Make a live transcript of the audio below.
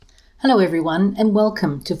Hello everyone and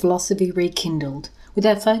welcome to Philosophy Rekindled with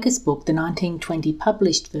our focus book, the 1920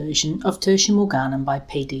 published version of Tertium Organum by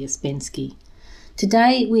P.D. Ouspensky.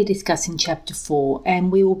 Today we're discussing Chapter 4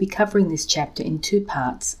 and we will be covering this chapter in two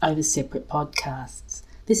parts over separate podcasts.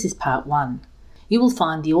 This is Part 1. You will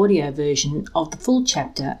find the audio version of the full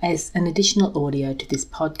chapter as an additional audio to this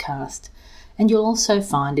podcast, and you'll also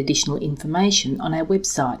find additional information on our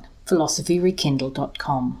website,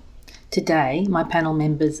 philosophyrekindled.com. Today, my panel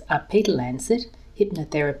members are Peter Lancet,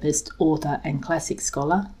 hypnotherapist, author and classic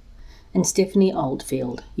scholar, and Stephanie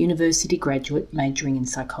Oldfield, university graduate majoring in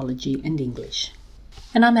psychology and English.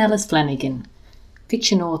 And I'm Alice Flanagan,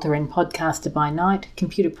 fiction author and podcaster by night,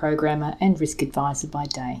 computer programmer and risk advisor by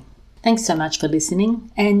day. Thanks so much for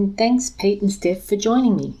listening, and thanks Pete and Steph for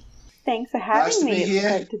joining me. Thanks for having me. It's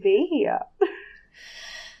great to be here.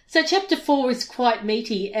 So Chapter 4 is quite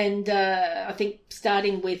meaty, and I think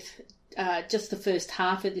starting with just the first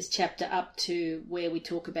half of this chapter up to where we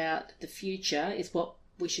talk about the future is what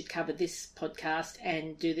we should cover this podcast,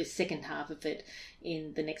 and do the second half of it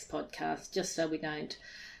in the next podcast, just so we don't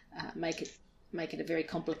make it a very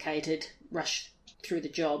complicated rush through the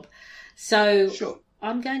job. So Sure.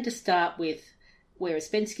 I'm going to start with where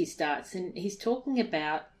Ouspensky starts, and he's talking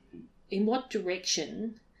about in what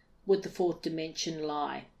direction would the fourth dimension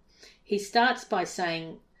lie. He starts by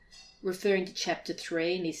referring to Chapter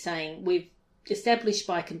 3, and he's saying we've established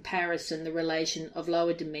by comparison the relation of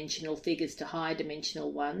lower dimensional figures to higher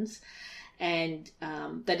dimensional ones, and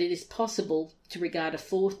that it is possible to regard a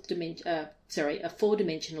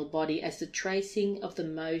four-dimensional body as the tracing of the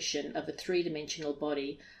motion of a three-dimensional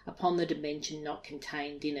body upon the dimension not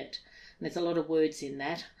contained in it. And there's a lot of words in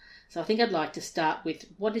that. So I think I'd like to start with,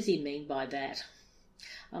 what does he mean by that?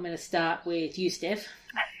 I'm going to start with you, Steph.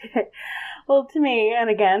 Well, to me, and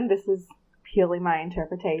again, this is purely my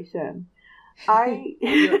interpretation.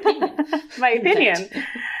 Your opinion. My opinion.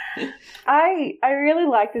 I really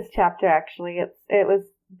like this chapter, actually. It was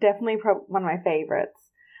definitely one of my favorites.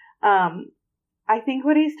 I think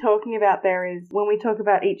what he's talking about there is, when we talk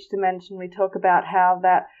about each dimension, we talk about how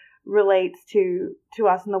that relates to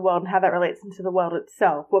us in the world, and how that relates into the world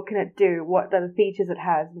itself. What can it do? What are the features it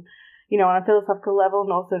has? You know, on a philosophical level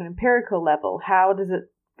and also an empirical level, how does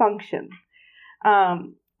it function?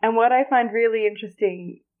 And what I find really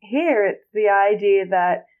interesting here, it's the idea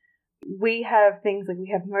that we have things like we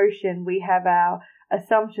have motion, we have our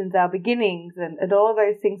assumptions, our beginnings, and all of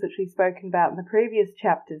those things which we've spoken about in the previous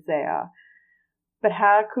chapters there. But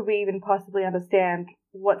how could we even possibly understand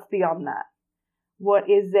what's beyond that? What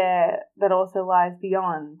is there that also lies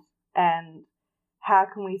beyond? And how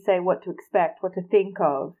can we say what to expect, what to think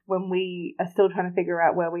of, when we are still trying to figure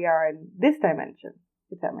out where we are in this dimension,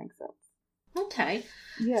 if that makes sense? Okay.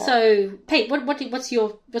 Yeah. So, Pete, what's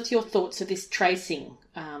your thoughts of this tracing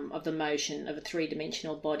of the motion of a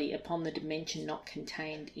three-dimensional body upon the dimension not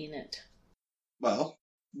contained in it? Well,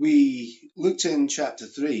 we looked in Chapter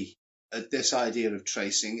 3 at this idea of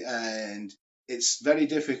tracing, and it's very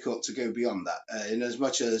difficult to go beyond that. In as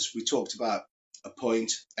much as we talked about a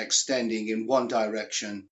point extending in one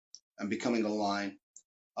direction and becoming a line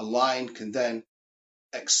can then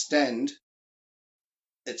extend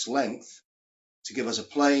its length to give us a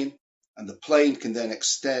plane, and the plane can then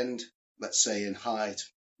extend, let's say, in height.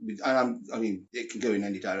 It can go in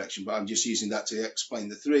any direction, but I'm just using that to explain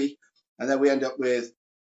the three. And then we end up with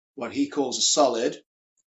what he calls a solid.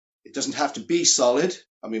 It doesn't have to be solid.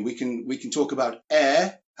 I mean, we can talk about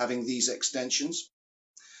air having these extensions,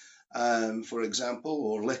 for example,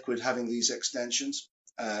 or liquid having these extensions,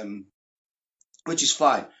 which is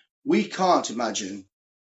fine. We can't imagine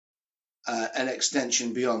an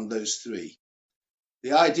extension beyond those three.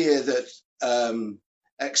 The idea that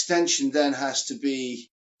extension then has to be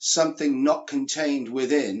something not contained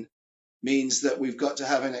within means that we've got to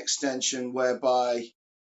have an extension whereby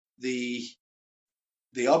the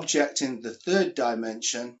object in the third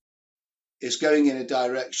dimension is going in a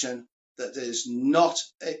direction that is not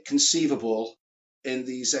conceivable in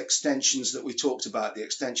these extensions that we talked about, the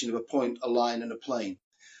extension of a point, a line, and a plane.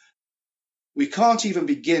 We can't even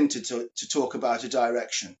begin to talk about a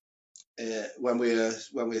direction when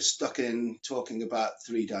we're stuck in talking about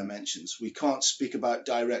three dimensions. We can't speak about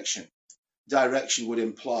direction. Direction would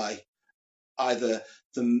imply either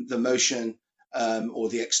the motion or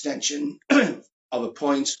the extension of a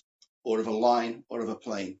point, or of a line, or of a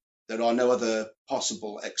plane. There are no other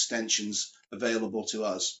possible extensions available to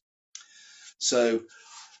us. So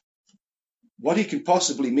what he can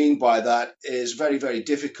possibly mean by that is very, very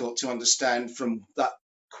difficult to understand from that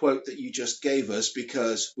quote that you just gave us,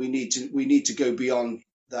 because we need to go beyond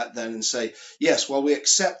that then and say, yes, well, we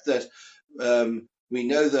accept that We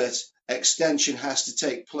know that extension has to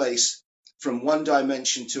take place from one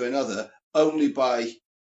dimension to another only by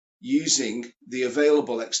using the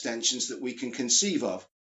available extensions that we can conceive of.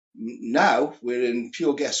 Now we're in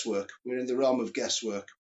pure guesswork. We're in the realm of guesswork.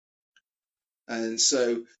 And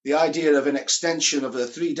so the idea of an extension of a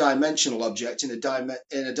three-dimensional object in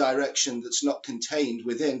a direction that's not contained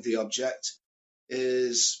within the object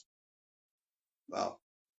is, well,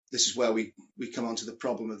 this is where we come on to the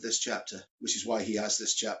problem of this chapter, which is why he has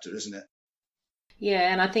this chapter, isn't it?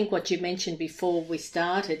 Yeah, and I think what you mentioned before we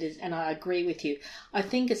started is, and I agree with you, I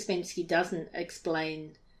think Ouspensky doesn't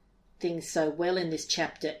explain things so well in this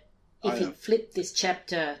chapter. If he flipped this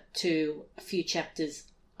chapter to a few chapters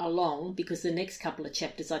along, because the next couple of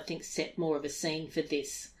chapters I think set more of a scene for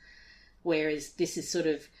this, whereas this is sort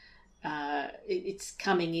of it's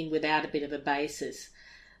coming in without a bit of a basis.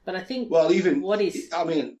 But I think I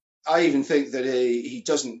even think that he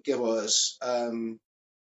doesn't give us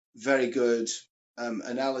very good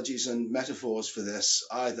analogies and metaphors for this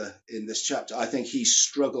either in this chapter. I think he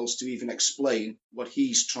struggles to even explain what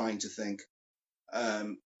he's trying to think.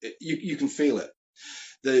 You can feel it.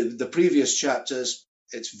 The previous chapters,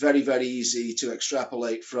 it's very, very easy to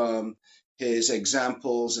extrapolate from his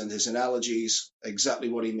examples and his analogies exactly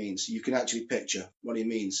what he means. You can actually picture what he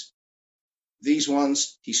means. These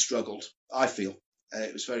ones, he struggled, I feel.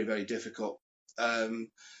 It was very, very difficult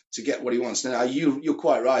to get what he wants. Now, you're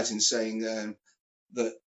quite right in saying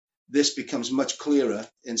that this becomes much clearer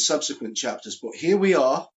in subsequent chapters. But here we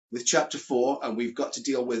are with chapter 4, and we've got to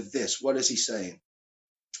deal with this. What is he saying?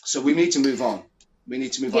 So we need to move on. We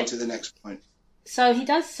need to move on to the next point. So he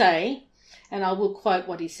does say, and I will quote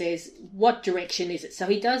what he says, what direction is it? So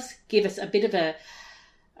he does give us a bit of a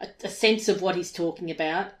sense of what he's talking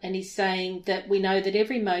about, and he's saying that we know that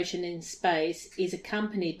every motion in space is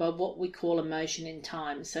accompanied by what we call a motion in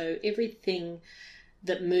time. So everything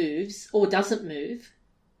that moves or doesn't move,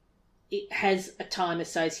 it has a time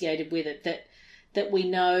associated with it, that we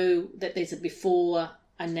know that there's a before,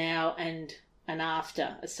 a now, and an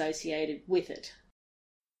after associated with it.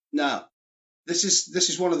 Now, this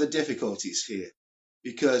is one of the difficulties here,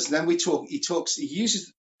 because then he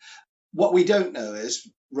uses what we don't know is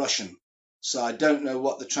Russian. So I don't know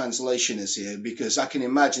what the translation is here, because I can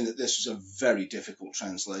imagine that this was a very difficult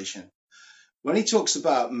translation. When he talks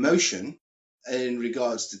about motion in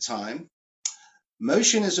regards to time,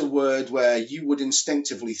 motion is a word where you would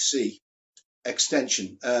instinctively see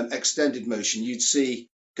extended motion. You'd see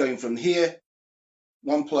going from here,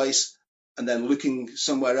 one place, and then looking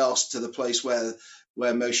somewhere else to the place where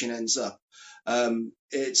motion ends up.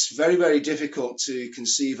 It's very, very difficult to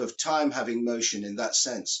conceive of time having motion in that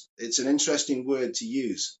sense. It's an interesting word to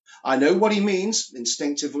use. I know what he means.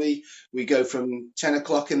 Instinctively, we go from 10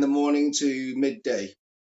 o'clock in the morning to midday,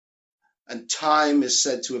 and time is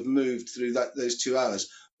said to have moved through those 2 hours.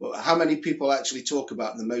 Well, how many people actually talk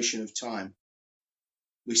about the motion of time?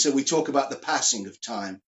 We talk about the passing of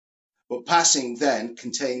time, but passing then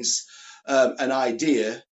contains an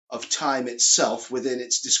idea of time itself within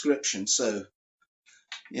its description. So,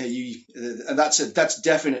 and that's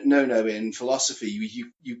definite no-no in philosophy.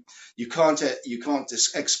 You can't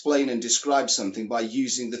explain and describe something by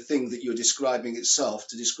using the thing that you're describing itself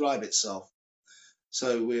to describe itself.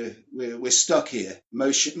 So we're stuck here.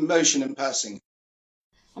 Motion and passing.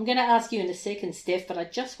 I'm going to ask you in a second, Steph, but I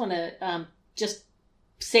just want to just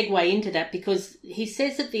segue into that, because he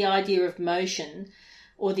says that the idea of motion,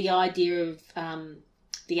 or the idea of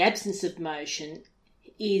the absence of motion,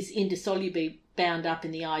 is indissolubly bound up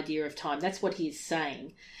in the idea of time. That's what he is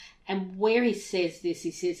saying. And where he says this,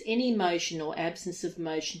 he says, any motion or absence of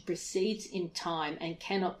motion proceeds in time and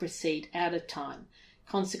cannot proceed out of time.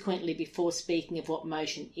 Consequently, before speaking of what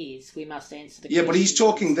motion is, we must answer the question. Yeah, but he's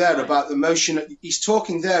talking there about the motion. He's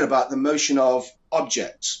talking there about the motion of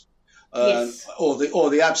objects, yes, or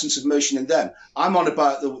the absence of motion in them. I'm on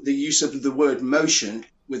about the use of the word motion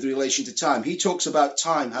with relation to time. He talks about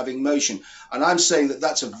time having motion, and I'm saying that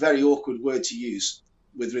that's a very awkward word to use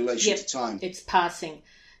with relation to time. It's passing.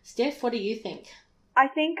 Steph, what do you think? I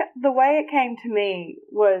think the way it came to me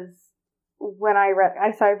was when I've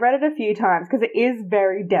read it a few times, because it is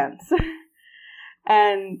very dense.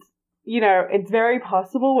 And, it's very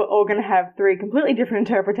possible we're all going to have 3 completely different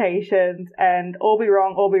interpretations and all be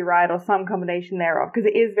wrong, all be right, or some combination thereof, because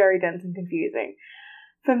it is very dense and confusing.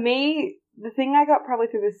 For me, the thing I got probably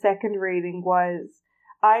through the second reading was,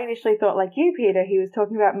 I initially thought, like you, Peter, he was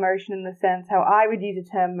talking about motion in the sense how I would use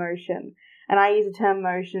a term motion. And I use a term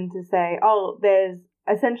motion to say, there's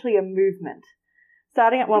essentially a movement.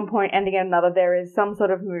 Starting at one point, ending at another, there is some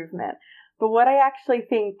sort of movement. But what I actually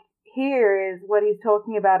think here is what he's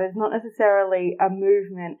talking about is not necessarily a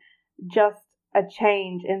movement, just a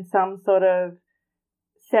change in some sort of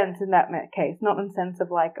sense in that case. Not in the sense of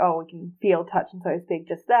like, oh, we can feel, touch, and so to speak,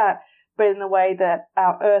 just that, but in the way that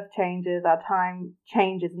our earth changes, our time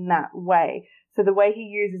changes in that way. So the way he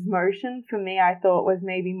uses motion, for me, I thought was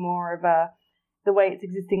maybe more of the way it's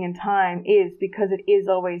existing in time is because it is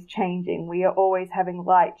always changing. We are always having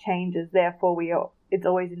light changes, therefore it's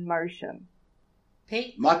always in motion.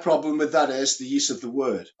 Pete? My problem with that is the use of the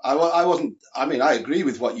word. I agree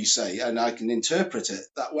with what you say, and I can interpret it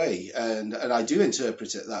that way, and I do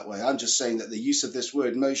interpret it that way. I'm just saying that the use of this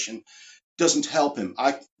word motion doesn't help him.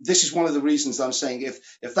 This is one of the reasons I'm saying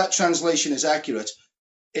if that translation is accurate,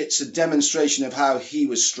 it's a demonstration of how he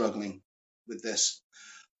was struggling with this,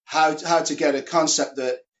 how to get a concept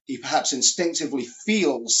that he perhaps instinctively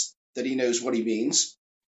feels that he knows what he means,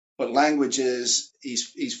 but language is,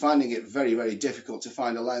 he's finding it very, very difficult to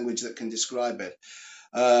find a language that can describe it.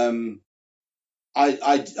 I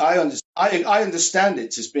understand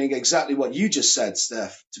it as being exactly what you just said,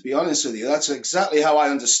 Steph. To be honest with you, that's exactly how I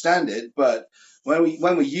understand it. But when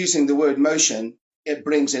we're using the word motion, it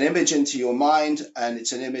brings an image into your mind, and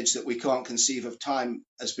it's an image that we can't conceive of time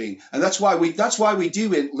as being. And that's why we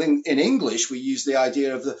do in English, we use the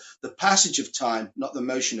idea of the passage of time, not the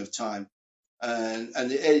motion of time. And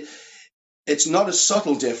it's not a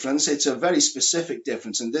subtle difference. It's a very specific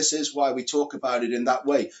difference. And this is why we talk about it in that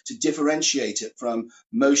way, to differentiate it from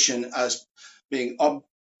motion as being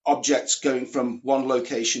objects going from one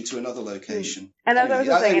location to another location. And as I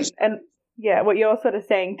was saying, yeah, what you're sort of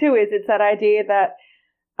saying too is it's that idea that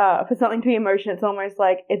for something to be emotion, it's almost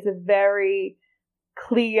like it's a very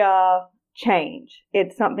clear change.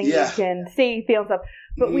 It's something you can see, feel, stuff.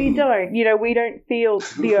 But we don't. We don't feel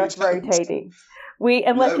the earth rotating.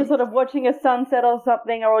 Unless you're sort of watching a sunset or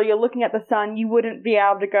something, or you're looking at the sun, you wouldn't be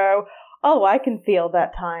able to go, oh, I can feel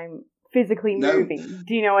that time physically moving.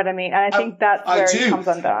 Do you know what I mean? And I think that's where it comes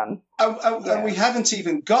undone. And we haven't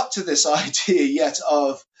even got to this idea yet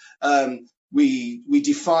of we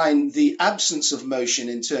define the absence of motion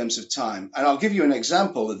in terms of time. And I'll give you an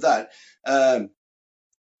example of that.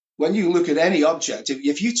 When you look at any object,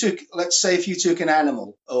 if you took an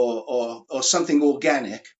animal or something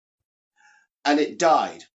organic and it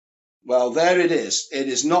died, well, there it is. It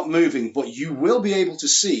is not moving, but you will be able to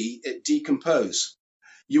see it decompose.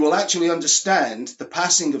 You will actually understand the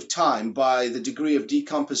passing of time by the degree of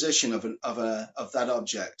decomposition of that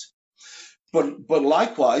object. But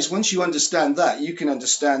likewise, once you understand that, you can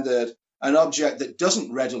understand that an object that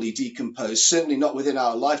doesn't readily decompose, certainly not within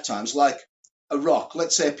our lifetimes, like a rock,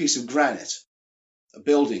 let's say a piece of granite, a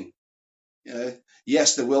building.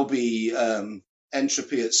 Yes, there will be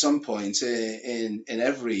entropy at some point in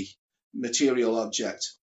every material object,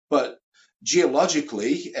 but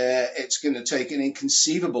geologically, it's going to take an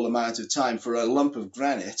inconceivable amount of time for a lump of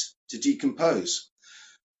granite to decompose.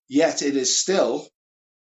 Yet it is still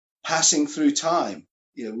passing through time.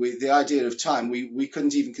 The idea of time, we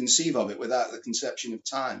couldn't even conceive of it without the conception of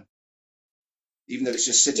time, even though it's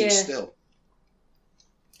just sitting still.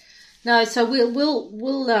 No, so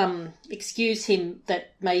we'll excuse him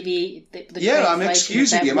that maybe the I'm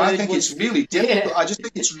excusing him. I think it's really difficult. Yeah. I just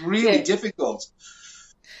think it's really difficult.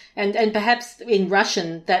 And perhaps in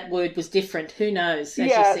Russian that word was different. Who knows? As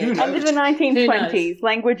yeah, you said. Under the 1920s,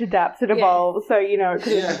 language adapts, it evolves. So it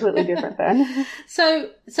could be completely different then. So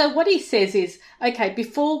what he says is, okay,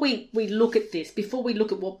 before we look at this, before we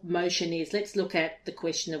look at what motion is, let's look at the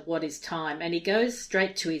question of what is time. And he goes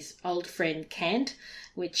straight to his old friend Kant,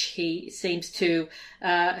 which he seems to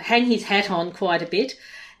hang his hat on quite a bit.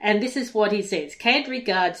 And this is what he says. Kant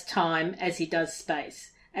regards time as he does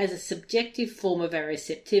space, as a subjective form of our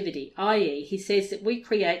receptivity, i.e. he says that we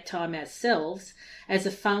create time ourselves as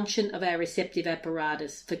a function of our receptive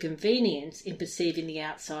apparatus for convenience in perceiving the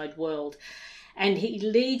outside world. And he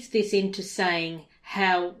leads this into saying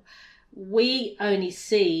how we only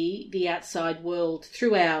see the outside world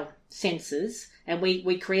through our senses, and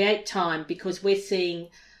we create time because we're seeing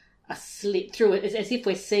a slit through it, as if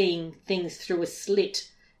we're seeing things through a slit,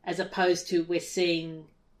 as opposed to we're seeing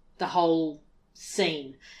the whole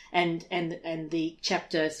scene, and the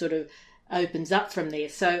chapter sort of opens up from there.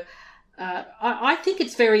 So I think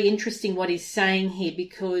it's very interesting what he's saying here,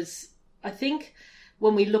 because I think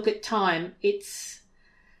when we look at time, it's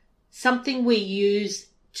something we use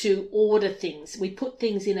to order things. We put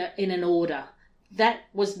things in an order. That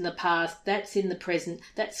was in the past, that's in the present,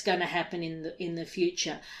 that's going to happen in the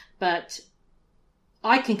future. But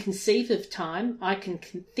I can conceive of time, I can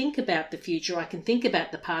think about the future, I can think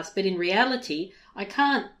about the past, but in reality, I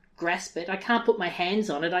can't grasp it. I can't put my hands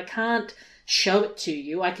on it. I can't show it to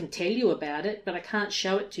you. I can tell you about it, but I can't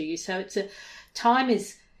show it to you. So time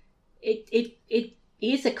is it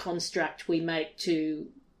is a construct we make to,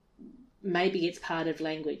 maybe it's part of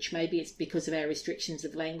language. Maybe it's because of our restrictions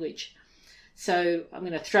of language. So I'm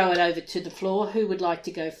going to throw it over to the floor. Who would like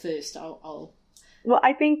to go first? I'll... Well,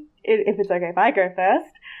 I think if it's okay if I go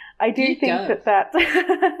first, I do think that's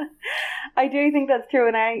I do think that's true.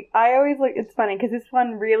 And I always look, it's funny because this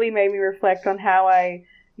one really made me reflect on how I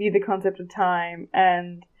view the concept of time.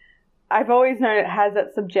 And I've always known it has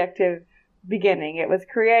that subjective beginning. It was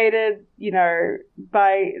created,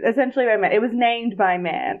 essentially by man. It was named by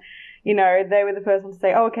man. They were the first one to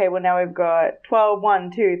say, oh, okay, well, now we've got 12,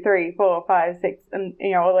 1, 2, 3, 4, 5, 6, and,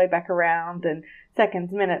 all the way back around, and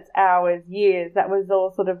seconds, minutes, hours, years. That was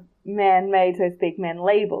all sort of man-made, so to speak,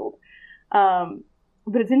 man-labeled.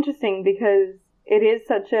 But it's interesting because it is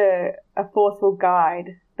such a forceful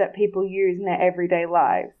guide that people use in their everyday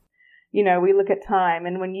lives. We look at time,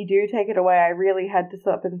 and when you do take it away, I really had to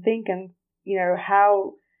stop and think, and,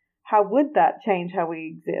 how would that change how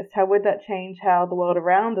we exist? How would that change how the world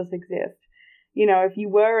around us exists? If you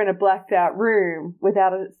were in a blacked out room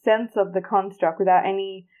without a sense of the construct, without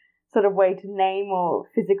any sort of way to name or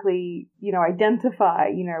physically,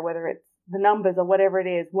 identify, whether it's the numbers or whatever it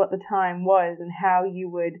is, what the time was and how you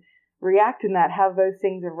would react in that, how those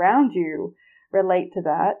things around you relate to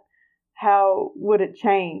that, how would it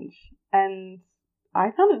change? And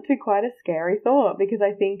I found it to be quite a scary thought because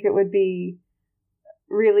I think it would be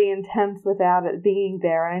really intense without it being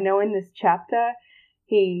there. And I know in this chapter,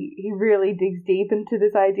 he really digs deep into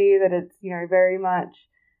this idea that it's, very much,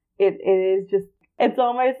 it is just, it's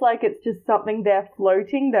almost like it's just something there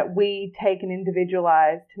floating that we take and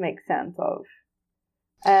individualize to make sense of.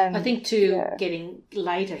 And I think getting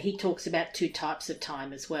later, he talks about two types of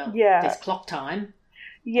time as well. Yeah. There's clock time.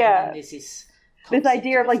 Yeah. And there's this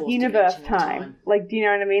idea of like universe time. Like, do you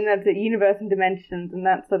know what I mean? That's it, universe and dimensions and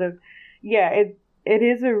that sort of, it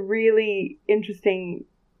is a really interesting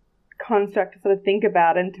construct to sort of think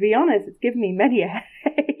about. And to be honest, it's given me many a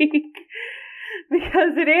headache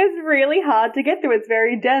because it is really hard to get through. It's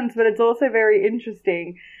very dense, but it's also very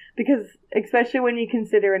interesting because especially when you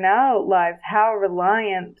consider in our lives how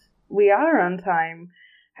reliant we are on time,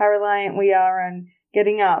 how reliant we are on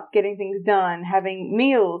getting up, getting things done, having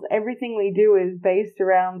meals. Everything we do is based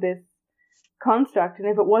around this construct. And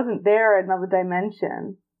if it wasn't there at another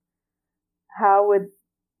dimension,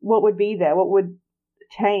 what would be there? What would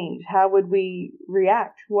change? How would we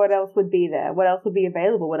react? What else would be there? What else would be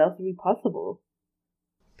available? What else would be possible?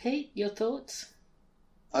 Pete, your thoughts?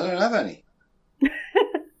 I don't have any.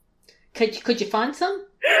 Could you find some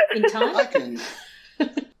in time? I can.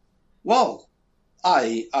 Well,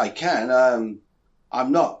 I can.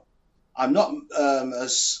 I'm not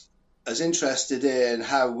as interested in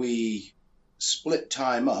how we split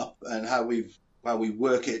time up and how we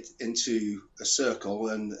work it into a circle,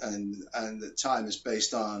 and that time is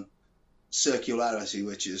based on circularity,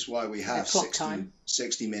 which is why we have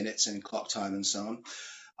 60 minutes and clock time and so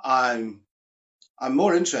on. I'm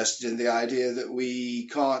more interested in the idea that we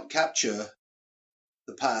can't capture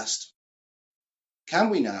the past. Can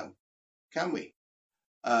we now? Can we?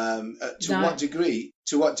 To what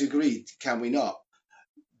degree can we not?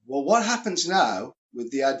 Well, what happens now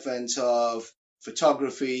with the advent of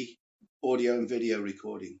photography, audio and video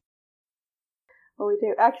recording? Well, we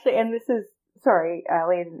do. Actually, and this is, sorry,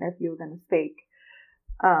 Ali, I didn't know if you were going to speak.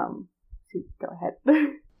 So go ahead.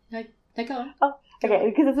 No, go on. Oh, okay,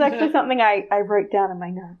 because it's actually something I wrote down in my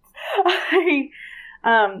notes.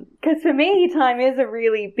 Because for me, time is a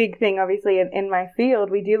really big thing, obviously, in my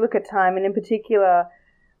field. We do look at time, and in particular,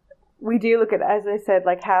 we do look at, as I said,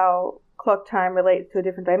 like how clock time relates to a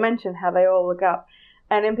different dimension, how they all look up.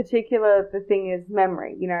 And in particular, the thing is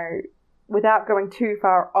memory. Without going too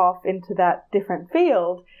far off into that different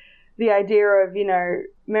field, the idea of,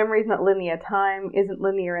 memory is not linear. Time isn't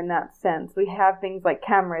linear in that sense. We have things like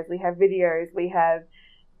cameras, we have videos, we have,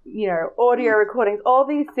 audio recordings, all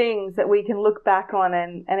these things that we can look back on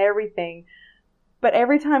and everything. But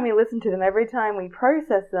every time we listen to them, every time we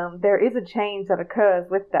process them, there is a change that occurs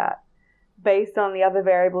with that based on the other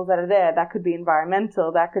variables that are there. That could be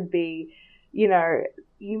environmental, that could be, you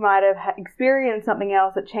might have experienced something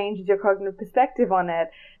else that changes your cognitive perspective on it.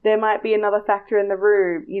 There might be another factor in the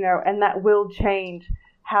room, and that will change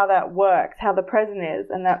how that works, how the present is,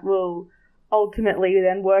 and that will ultimately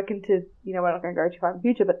then work into, we're not going to go too far in the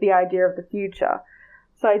future, but the idea of the future.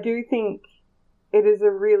 So I do think it is a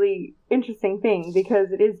really interesting thing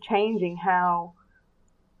because it is changing how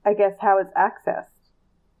it's accessed.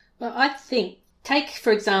 Well, I think take,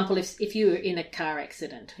 for example, if you're in a car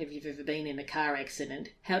accident, if you've ever been in a car accident,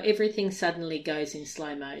 how everything suddenly goes in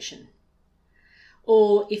slow motion.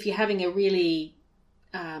 Or if you're having a really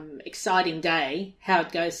exciting day, how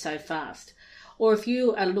it goes so fast. Or if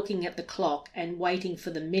you are looking at the clock and waiting for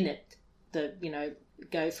the minute,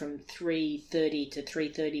 go from 3:30 to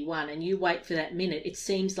 3:31, and you wait for that minute, it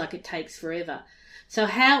seems like it takes forever. So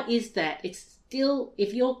how is that? It's still,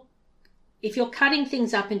 if you're cutting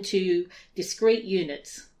things up into discrete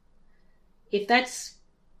units, if that's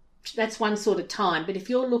one sort of time, but if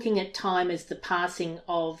you're looking at time as the passing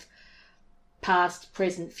of past,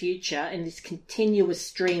 present, future in this continuous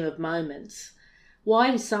stream of moments,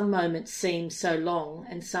 why do some moments seem so long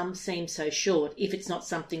and some seem so short if it's not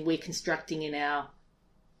something we're constructing in our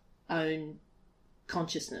own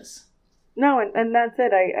consciousness? No, and that's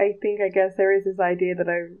it. I guess there is this idea that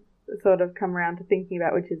I've sort of come around to thinking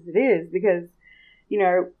about, which is it is, because,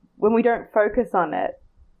 when we don't focus on it,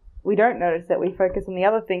 we don't notice it. We focus on the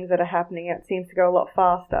other things that are happening. It seems to go a lot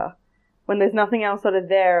faster. When there's nothing else sort of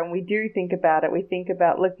there and we do think about it, we think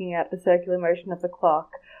about looking at the circular motion of the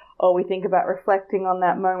clock, or we think about reflecting on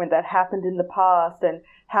that moment that happened in the past and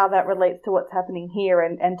how that relates to what's happening here,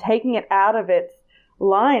 and taking it out of its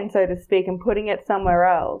line, so to speak, and putting it somewhere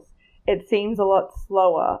else. It seems a lot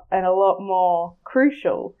slower and a lot more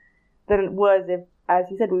crucial than it was if, as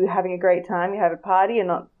you said, we were having a great time, you have a party, you're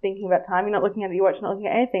not thinking about time, you're not looking at your watch, not looking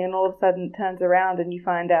at anything, and all of a sudden it turns around and you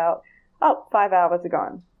find out, 5 hours are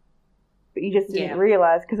gone. But you just didn't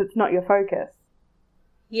realise because it's not your focus.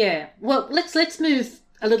 Yeah. Well, let's move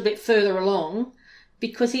a little bit further along,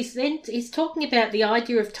 because he's talking about the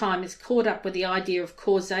idea of time is caught up with the idea of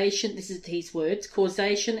causation. This is his words,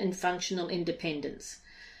 causation and functional independence.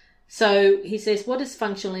 So he says, what does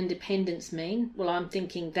functional independence mean? Well, I'm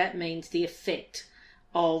thinking that means the effect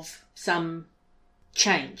of some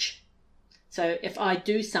change. So if I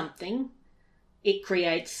do something, it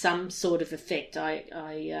creates some sort of effect.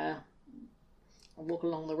 I walk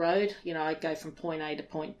along the road, I go from point A to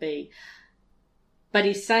point B. But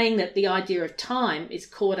he's saying that the idea of time is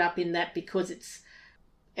caught up in that because it's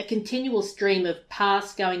a continual stream of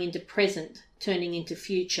past going into present, turning into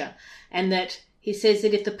future. And that he says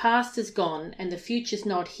that if the past is gone and the future's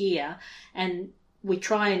not here, and we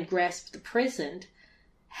try and grasp the present,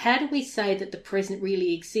 how do we say that the present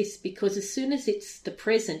really exists? Because as soon as it's the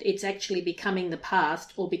present, it's actually becoming the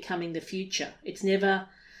past or becoming the future. It's never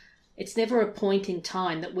a point in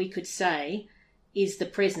time that we could say is the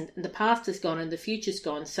present, and the past is gone and the future's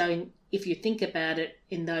gone. So if you think about it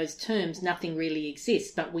in those terms, nothing really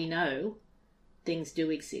exists, but we know things do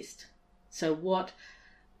exist. So what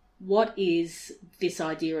is this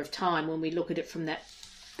idea of time when we look at it from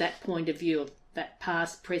that point of view of that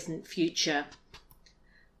past, present, future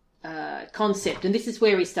concept? And this is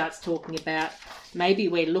where he starts talking about maybe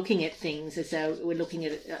we're looking at things as though we're looking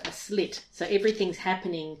at a slit. So everything's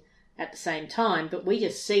happening at the same time, but we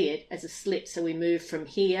just see it as a slit. So we move from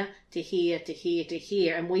here to here to here to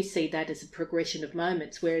here, and we see that as a progression of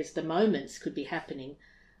moments, whereas the moments could be happening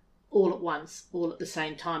all at once, all at the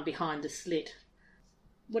same time behind the slit.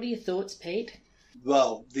 What are your thoughts, Pete?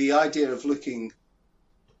 Well, the idea of looking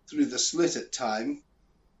through the slit at time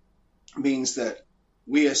means that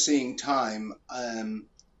we are seeing time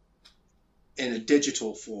in a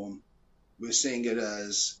digital form. We're seeing it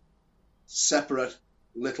as separate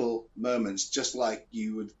little moments, just like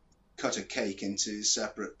you would cut a cake into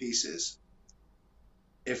separate pieces.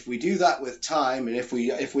 If we do that with time, and if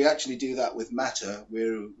we actually do that with matter,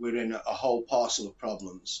 we're in a whole parcel of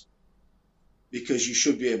problems, because you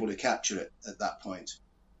should be able to capture it at that point.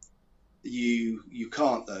 You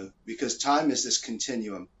can't, though, because time is this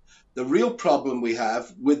continuum. The real problem we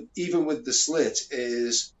have even with the slit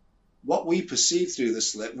is what we perceive through the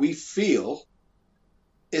slit, we feel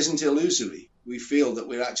isn't illusory. We feel that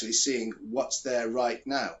we're actually seeing what's there right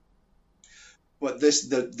now. But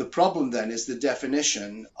the problem then is the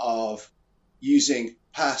definition of using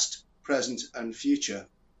past, present, and future.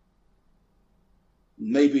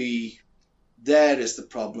 Maybe there is the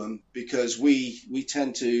problem, because we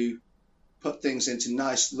tend to put things into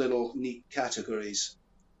nice little neat categories.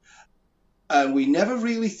 And we never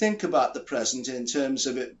really think about the present in terms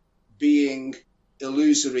of it being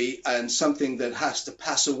illusory and something that has to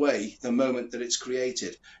pass away the moment that it's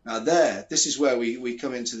created. Now this is where we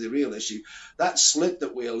come into the real issue. That slit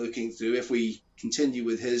that we are looking through, if we continue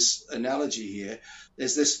with his analogy here,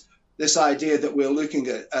 is this idea that we're looking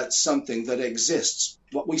at something that exists.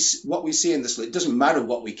 What we see in the slit, it doesn't matter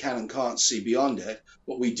what we can and can't see beyond it,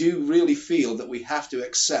 but we do really feel that we have to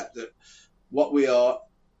accept that what we are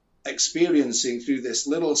experiencing through this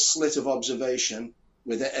little slit of observation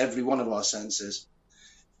with every one of our senses,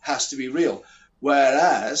 has to be real.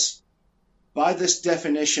 Whereas, by this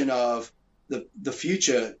definition of the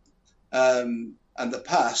future and the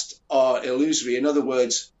past are illusory, in other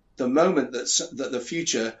words, the moment that the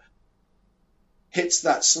future hits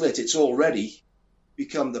that slit, it's already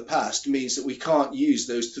become the past, means that we can't use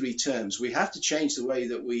those three terms. We have to change the way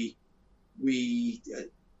that we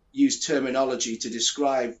use terminology to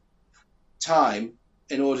describe time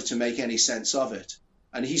in order to make any sense of it.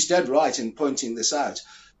 And he's dead right in pointing this out,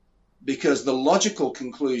 because the logical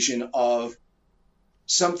conclusion of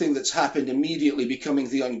something that's happened immediately becoming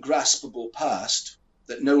the ungraspable past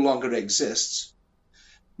that no longer exists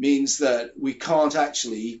means that we can't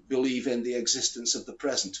actually believe in the existence of the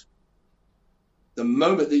present. The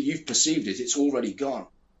moment that you've perceived it, it's already gone.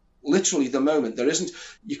 Literally the moment.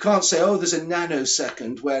 You can't say, oh, there's a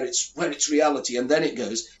nanosecond where it's reality and then it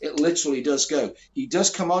goes. It literally does go. He does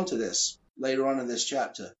come on to this later on in this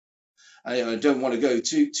chapter. I don't want to go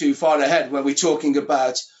too far ahead when we're talking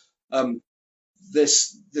about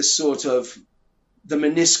this sort of the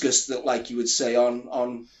meniscus that, like you would say,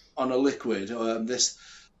 on a liquid, or this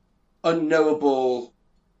unknowable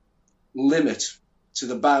limit to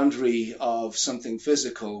the boundary of something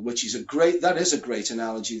physical, which is a great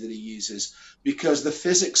analogy that he uses, because the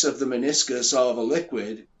physics of the meniscus of a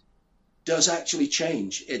liquid does actually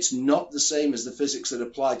change. It's not the same as the physics that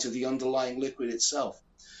apply to the underlying liquid itself.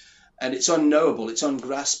 And it's unknowable, it's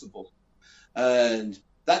ungraspable. And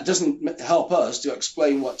that doesn't help us to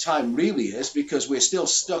explain what time really is, because we're still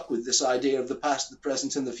stuck with this idea of the past, the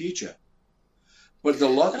present, and the future. But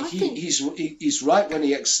he's right when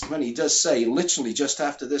he does say, literally just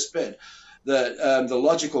after this bit, that the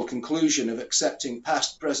logical conclusion of accepting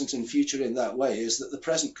past, present, and future in that way is that the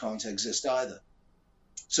present can't exist either.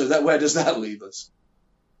 So where does that leave us?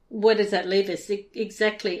 Where does that leave us?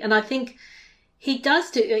 Exactly. And I think he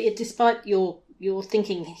does do it, despite your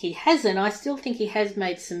thinking he hasn't. I still think he has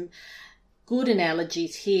made some good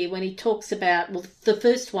analogies here when he talks about, well, the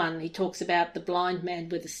first one, he talks about the blind man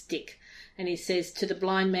with a stick. And he says, to the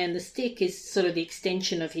blind man, the stick is sort of the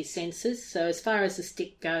extension of his senses. So as far as the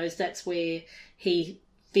stick goes, that's where he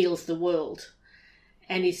feels the world.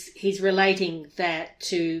 And he's relating that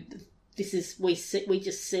to, this is, we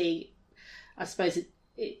just see, I suppose,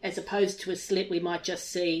 as opposed to a slit, we might just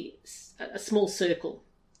see a small circle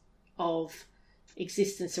of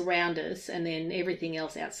existence around us, and then everything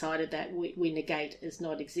else outside of that we negate as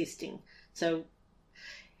not existing. So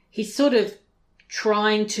he's sort of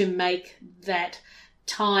trying to make that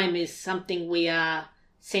time is something we are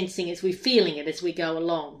sensing as we're feeling it as we go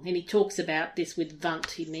along. And he talks about this with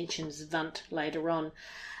Wundt. He mentions Wundt later on.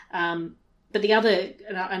 But the other,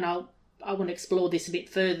 and I want to explore this a bit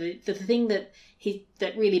further, the thing that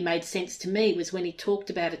really made sense to me was when he talked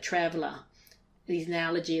about a traveller, his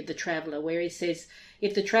analogy of the traveller, where he says,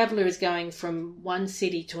 if the traveller is going from one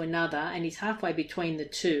city to another and he's halfway between the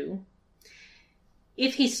two,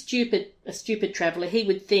 if he's a stupid traveller, he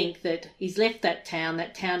would think that he's left that town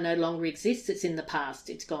no longer exists, it's in the past,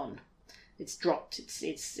 it's gone, it's dropped,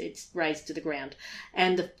 it's razed to the ground.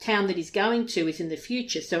 And the town that he's going to is in the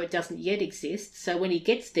future, so it doesn't yet exist. So when he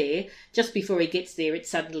gets there, just before he gets there, it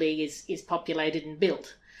suddenly is populated and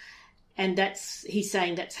built. And he's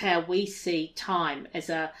saying that's how we see time, as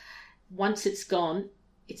once it's gone,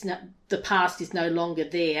 the past is no longer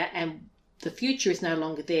there and the future is no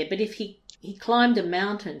longer there. But if he climbed a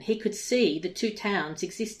mountain, he could see the two towns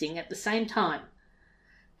existing at the same time.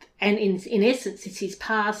 And in essence, it's his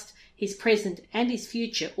past, his present, and his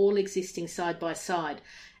future all existing side by side.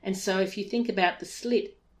 And so if you think about the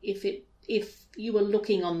slit, if you were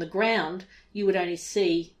looking on the ground, you would only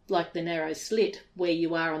see like the narrow slit where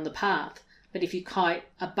you are on the path. But if you kite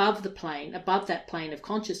above that plane of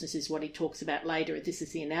consciousness is what he talks about later, this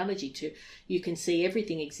is the analogy to, you can see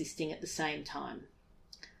everything existing at the same time.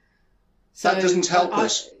 So that doesn't help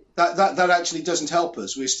us. That actually doesn't help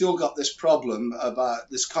us. We've still got this problem about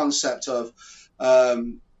this concept of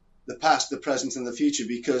the past, the present, and the future,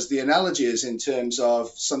 because the analogy is in terms of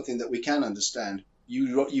something that we can understand.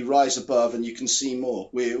 You rise above and you can see more.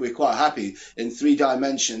 We're quite happy in 3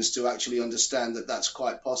 dimensions to actually understand that that's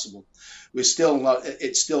quite possible. We're still not.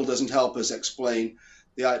 It still doesn't help us explain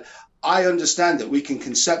the. I understand that we can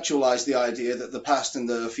conceptualize the idea that the past and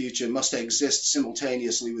the future must exist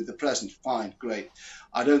simultaneously with the present. Fine, great.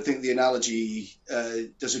 I don't think the analogy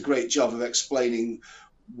does a great job of explaining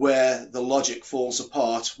where the logic falls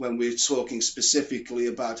apart when we're talking specifically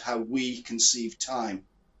about how we conceive time.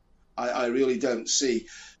 I really don't see.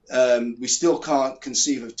 We still can't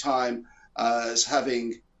conceive of time as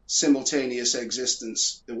having simultaneous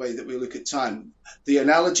existence, the way that we look at time. The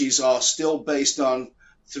analogies are still based on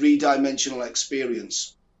three-dimensional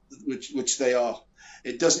experience, which they are.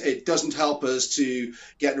 It doesn't help us to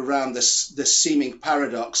get around this seeming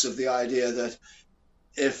paradox of the idea that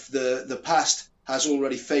if the past has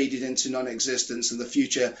already faded into non-existence and the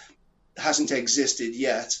future hasn't existed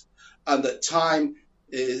yet, and that time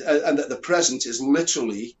is, and that the present is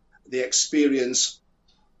literally the experience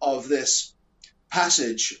of this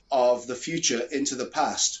passage of the future into the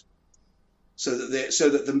past, so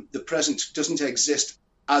that the present doesn't exist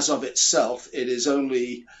as of itself. It is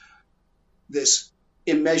only this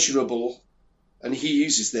immeasurable, and he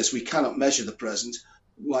uses this, we cannot measure the present,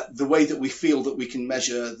 like the way that we feel that we can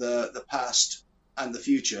measure the past and the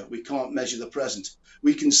future. We can't measure the present.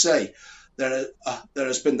 We can say there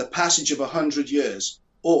has been the passage of 100 years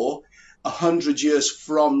or 100 years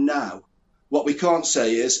from now. What we can't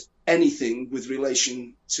say is anything with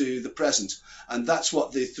relation to the present. And that's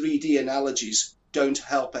what the 3D analogies don't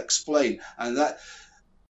help explain. And that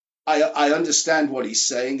I understand what he's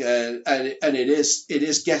saying, and it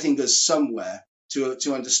is getting us somewhere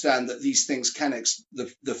to understand that these things can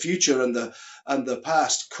the future and the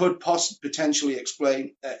past could potentially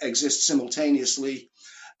exist simultaneously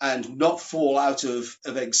and not fall out of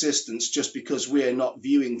existence just because we're not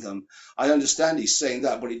viewing them. I understand he's saying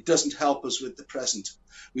that, but it doesn't help us with the present.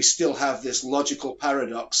 We still have this logical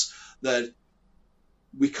paradox that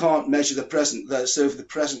we can't measure the present, so if the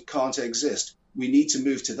present can't exist, we need to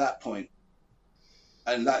move to that point.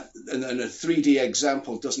 And a 3D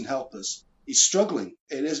example doesn't help us. He's struggling.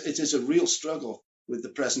 It is a real struggle with the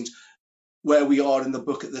present where we are in the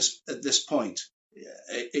book at this point.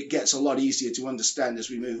 It gets a lot easier to understand as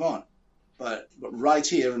we move on. But right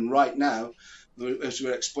here and right now, as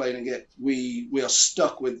we're explaining it, we are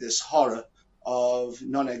stuck with this horror of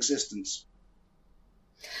non-existence.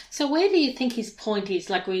 So where do you think his point is?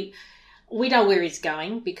 Like we know where he's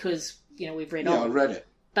going because, we've read on. Yeah, I read it.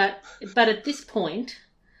 But at this point,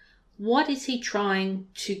 what is he trying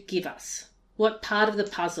to give us? What part of the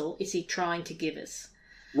puzzle is he trying to give us?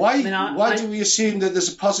 Why do we assume that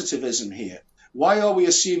there's a positivism here? Why are we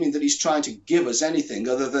assuming that he's trying to give us anything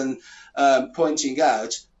other than pointing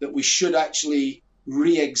out that we should actually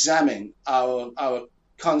re-examine our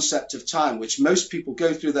concept of time, which most people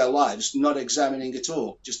go through their lives not examining at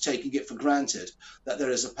all, just taking it for granted that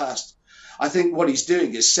there is a past? I think what he's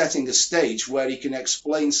doing is setting a stage where he can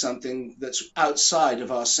explain something that's outside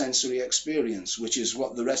of our sensory experience, which is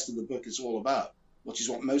what the rest of the book is all about, which is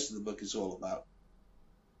what most of the book is all about.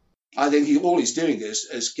 I think all he's doing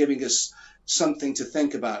is giving us something to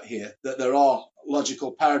think about here, that there are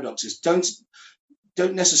logical paradoxes. Don't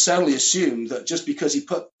necessarily assume that just because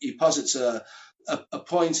he posits a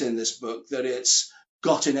point in this book that it's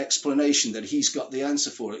got an explanation, that he's got the answer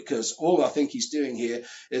for it, because all I think he's doing here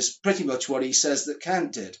is pretty much what he says that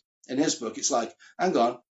Kant did in his book. It's like, hang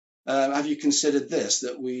on, have you considered this,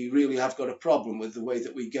 that we really have got a problem with the way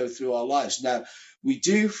that we go through our lives? Now, we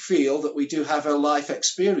do feel that we do have a life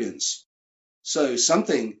experience. So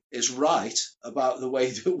something is right about the way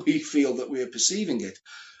that we feel that we are perceiving it.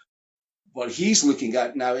 What he's looking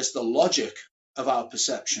at now is the logic of our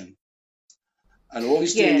perception. And all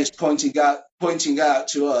he's doing is pointing out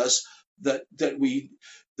to us that we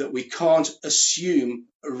can't assume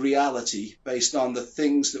a reality based on the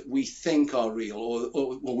things that we think are real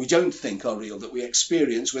or we don't think are real, that we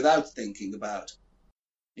experience without thinking about.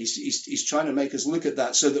 He's trying to make us look at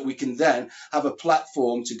that so that we can then have a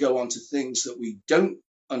platform to go on to things that we don't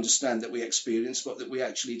understand that we experience, but that we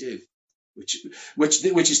actually do,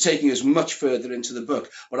 which is taking us much further into the book.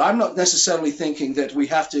 But I'm not necessarily thinking that we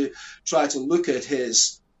have to try to look at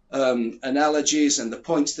his analogies and the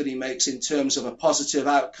points that he makes in terms of a positive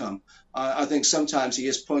outcome. I think sometimes he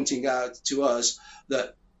is pointing out to us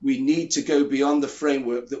that we need to go beyond the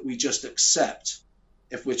framework that we just accept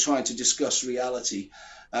if we're trying to discuss reality,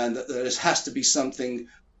 and that there has to be something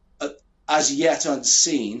as yet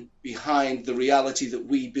unseen behind the reality that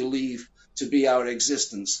we believe to be our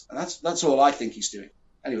existence. And that's all I think he's doing.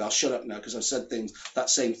 Anyway, I'll shut up now because I've said that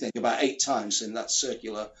same thing about 8 times in that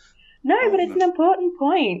circular. No, but it's an important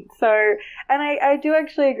point. So, and I do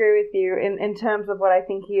actually agree with you in terms of what I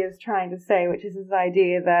think he is trying to say, which is this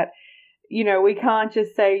idea that, we can't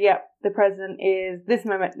just say, yep, the present is this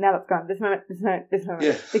moment, now it's gone, this moment, this moment, this moment.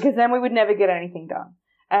 Yeah. Because then we would never get anything done.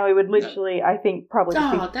 And we would literally, I think, probably...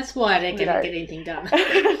 that's why I don't get anything done.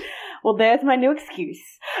 Well, there's my new excuse.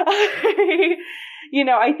 I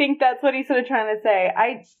think that's what he's sort of trying to say.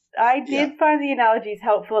 I did find the analogies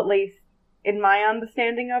helpful, at least in my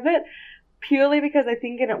understanding of it. purely because I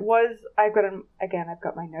think, I've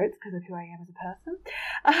got my notes because of who I am as a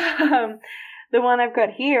person. The one I've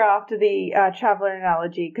got here after the traveler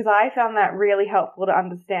analogy, because I found that really helpful to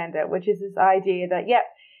understand it, which is this idea that,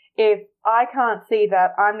 if I can't see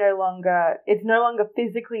that, it's no longer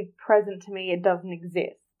physically present to me, it doesn't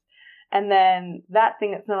exist. And then that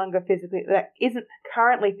thing that isn't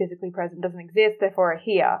currently physically present doesn't exist, therefore I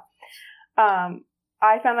hear.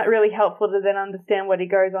 I found that really helpful to then understand what he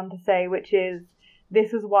goes on to say, which is,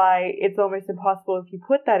 this is why it's almost impossible if you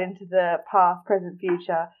put that into the past, present,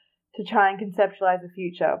 future, to try and conceptualize the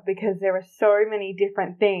future, because there are so many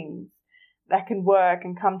different things that can work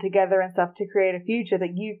and come together and stuff to create a future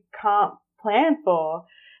that you can't plan for.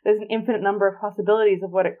 There's an infinite number of possibilities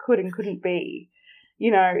of what it could and couldn't be,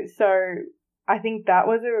 so I think that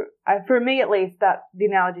was for me at least, that the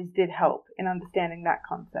analogies did help in understanding that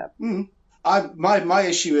concept. My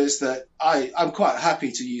issue is that I'm quite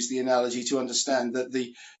happy to use the analogy to understand that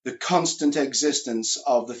the constant existence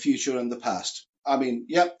of the future and the past. I mean,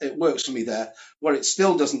 it works for me there. What it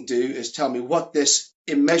still doesn't do is tell me what this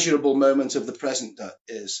immeasurable moment of the present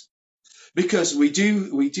is. Because we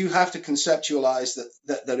do have to conceptualize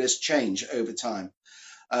that there is change over time.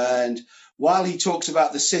 And while he talks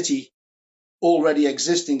about the city already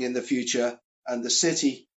existing in the future and the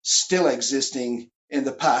city still existing in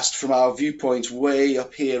the past from our viewpoint way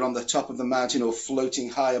up here on the top of the mountain or floating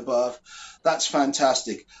high above, that's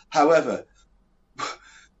fantastic. However,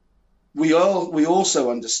 we also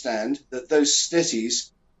understand that those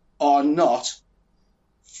cities are not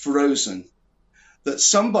frozen, that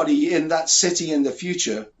somebody in that city in the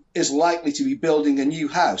future is likely to be building a new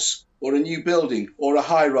house or a new building or a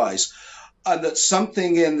high rise, and that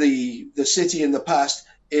something in the city in the past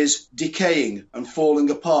is decaying and falling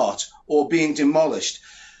apart or being demolished.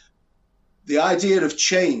 The idea of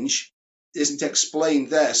change isn't explained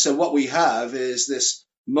there. So what we have is this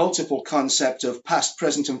multiple concept of past,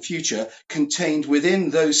 present, and future contained within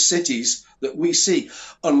those cities that we see.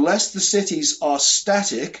 Unless the cities are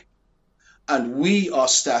static and we are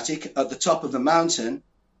static at the top of the mountain,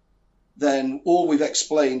 then all we've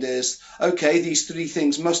explained is, okay, these three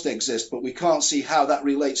things must exist, but we can't see how that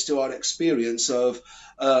relates to our experience of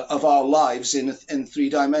our lives in three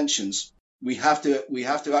dimensions. We have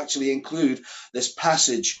to actually include this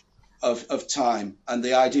passage of time and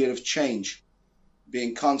the idea of change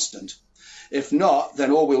being constant. If not,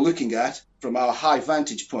 then all we're looking at from our high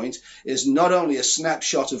vantage point is not only a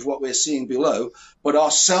snapshot of what we're seeing below, but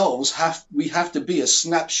ourselves we have to be a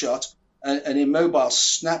snapshot, an immobile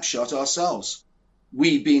snapshot ourselves.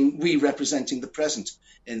 We representing the present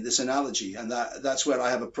in this analogy, and that's where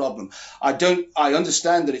I have a problem. I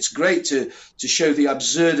understand that it's great to show the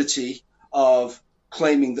absurdity of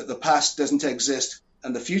claiming that the past doesn't exist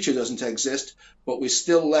and the future doesn't exist, but we're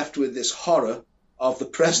still left with this horror of the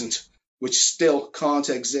present, which still can't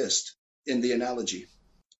exist in the analogy.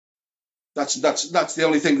 That's the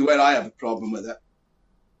only thing where I have a problem with it.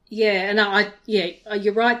 Yeah, and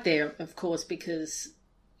you're right there, of course, because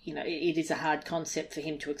it is a hard concept for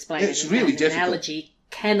him to explain. It's really difficult. An analogy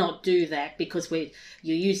cannot do that because you're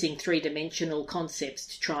using three-dimensional concepts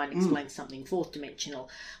to try and explain something fourth-dimensional.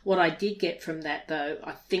 What I did get from that, though,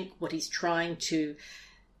 I think what he's trying to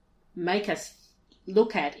make us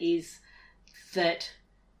look at is that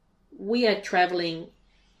we are travelling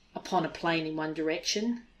upon a plane in one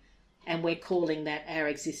direction, and we're calling that our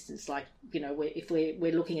existence. Like, if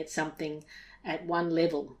we're looking at something at one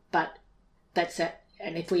level, but that's at,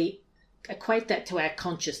 and if we equate that to our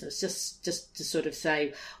consciousness, just to sort of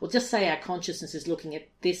say, just say our consciousness is looking at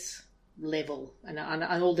this level, and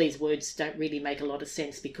all these words don't really make a lot of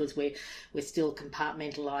sense because we're still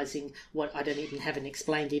compartmentalizing what I haven't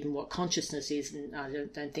explained even what consciousness is, and I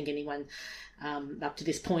don't think anyone up to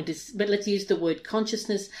this point is. But let's use the word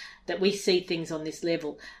consciousness, that we see things on this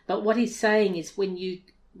level. But what he's saying is when you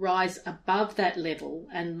rise above that level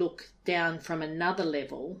and look down from another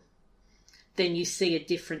level, then you see a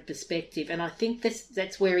different perspective. And I think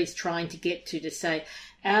that's where he's trying to get to say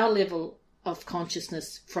our level of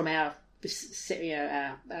consciousness from our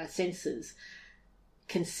senses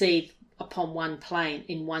can see upon one plane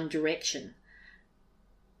in one direction.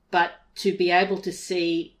 But to be able to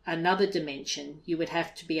see another dimension, you would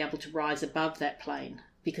have to be able to rise above that plane,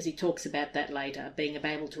 because he talks about that later, being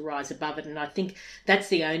able to rise above it. And I think that's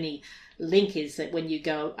the only link, is that when you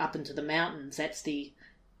go up into the mountains, that's the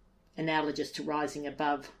analogous to rising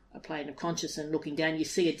above a plane of consciousness and looking down, you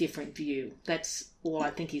see a different view. That's all I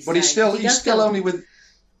think he's saying. But he's still only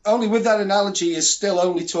with that analogy is still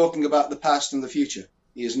only talking about the past and the future.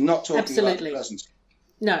 He is not talking about the present.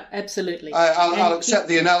 No, absolutely. I'll accept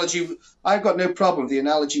the analogy. I've got no problem. The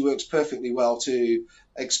analogy works perfectly well to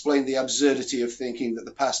explain the absurdity of thinking that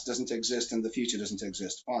the past doesn't exist and the future doesn't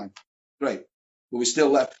exist. Fine, great. But we're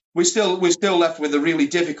still left with a really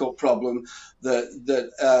difficult problem that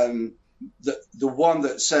the one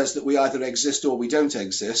that says that we either exist or we don't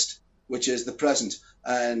exist, which is the present.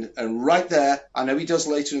 And right there, I know he does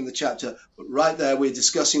later in the chapter, but right there we're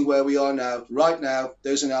discussing where we are now. Right now,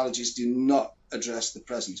 those analogies do not address the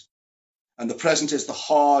present. And the present is the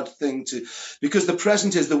hard thing because the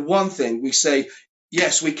present is the one thing we say,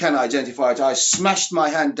 yes, we can identify it. I smashed my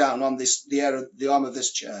hand down on the arm of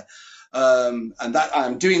this chair. And that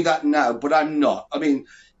I'm doing that now, but I'm not. I mean,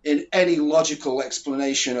 in any logical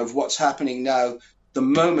explanation of what's happening now, the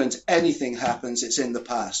moment anything happens, it's in the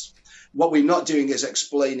past. What we're not doing is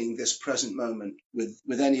explaining this present moment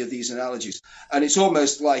with any of these analogies. And it's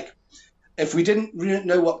almost like if we didn't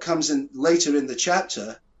know what comes in later in the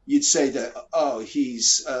chapter, you'd say that, oh,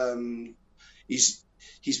 he's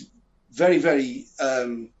very, very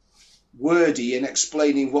wordy in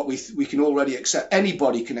explaining what we can already accept.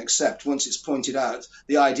 Anybody can accept, once it's pointed out,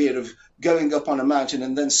 the idea of going up on a mountain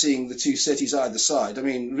and then seeing the two cities either side. I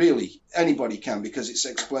mean, really, anybody can, because it's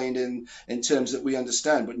explained in terms that we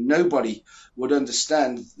understand. But nobody would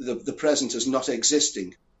understand the present as not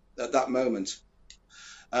existing at that moment.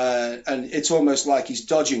 And it's almost like he's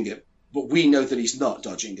dodging it. But we know that he's not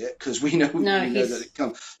dodging it, because we know that it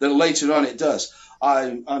comes. That later on it does.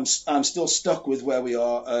 I'm still stuck with where we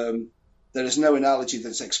are. There is no analogy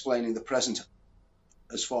that's explaining the present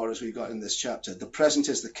as far as we got in this chapter. The present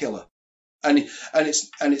is the killer, and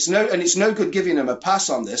it's no good giving him a pass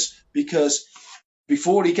on this, because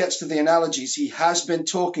before he gets to the analogies, he has been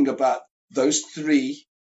talking about those three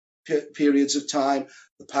periods of time: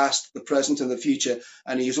 the past, the present, and the future.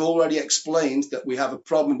 And he's already explained that we have a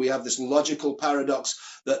problem. We have this logical paradox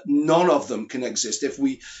that none of them can exist. If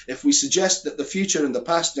we suggest that the future and the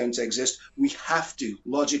past don't exist, we have to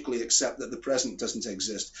logically accept that the present doesn't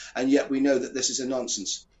exist. And yet we know that this is a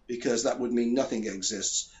nonsense, because that would mean nothing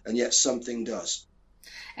exists, and yet something does.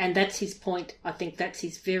 And that's his point. I think that's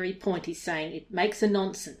his very point. He's saying it makes a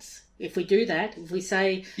nonsense. If we do that, if we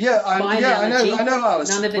say, analogy, I know, Alice,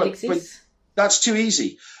 none of it exists. But that's too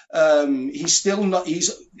easy.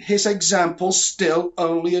 His examples still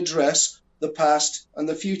only address the past and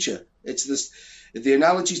the future. It's this. The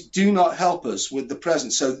analogies do not help us with the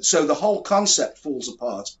present. So the whole concept falls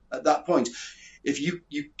apart at that point. If you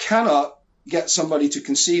cannot get somebody to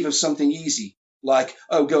conceive of something easy, like,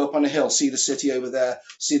 oh, go up on a hill, see the city over there,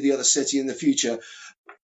 see the other city in the future,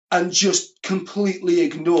 and just completely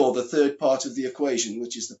ignore the third part of the equation,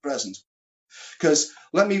 which is the present. Because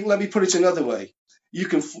let me put it another way. You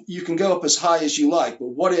can go up as high as you like, but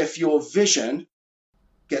what if your vision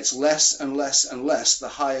gets less and less and less the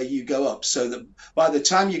higher you go up, so that by the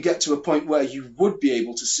time you get to a point where you would be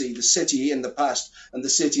able to see the city in the past and the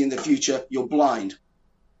city in the future, you're blind,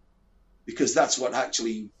 because that's what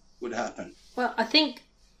actually would happen. Well, I think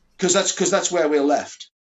because that's where we're left.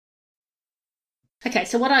 Okay,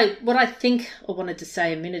 so what I think I wanted to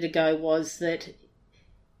say a minute ago was that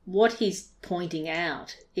what he's pointing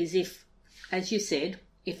out is, if, as you said,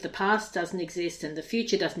 if the past doesn't exist and the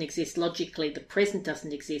future doesn't exist, logically the present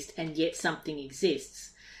doesn't exist, and yet something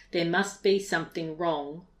exists, there must be something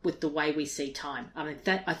wrong with the way we see time. I mean,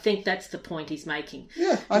 I think that's the point he's making.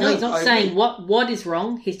 Yeah, I know. He's not saying what is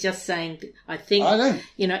wrong. He's just saying, I know.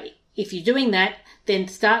 If you're doing that, then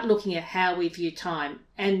start looking at how we view time.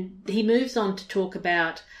 And he moves on to talk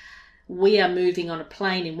about, we are moving on a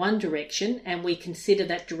plane in one direction and we consider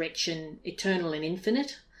that direction eternal and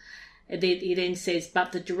infinite. He then says,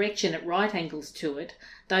 but the direction at right angles to it,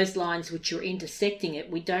 those lines which are intersecting it,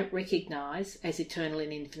 we don't recognise as eternal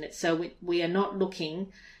and infinite. So we are not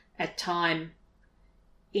looking at time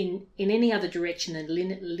in any other direction than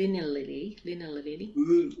linear way. Linearity.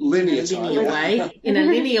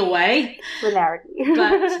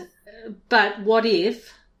 But what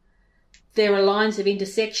if there are lines of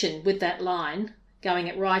intersection with that line going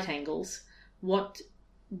at right angles? What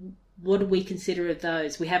do we consider of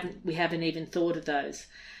those? We haven't even thought of those,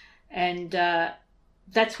 and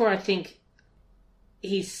that's where I think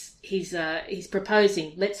he's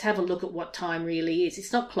proposing. Let's have a look at what time really is.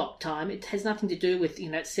 It's not clock time. It has nothing to do with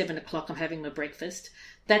it's 7 o'clock. I'm having my breakfast.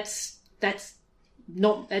 That's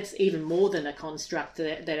even more than a construct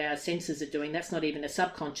that our senses are doing. That's not even a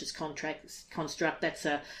subconscious construct. That's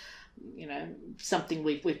a something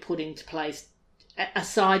we've put into place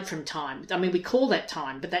aside from time. I mean, we call that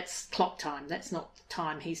time, but that's clock time. That's not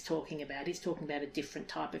time he's talking about. He's talking about a different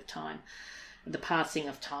type of time, the passing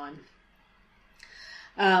of time.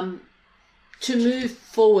 To move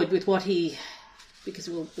forward with what because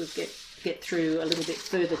we'll get through a little bit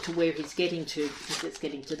further to where he's getting to, because it's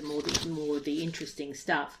getting to the more the interesting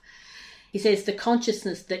stuff. He says the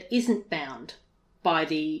consciousness that isn't bound by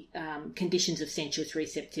the conditions of sensuous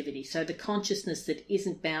receptivity, so the consciousness that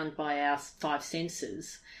isn't bound by our five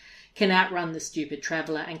senses, can outrun the stupid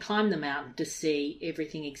traveller and climb the mountain to see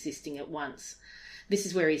everything existing at once. This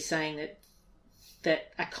is where he's saying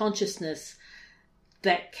that a consciousness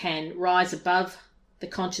that can rise above the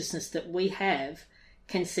consciousness that we have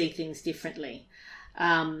can see things differently.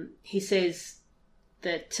 He says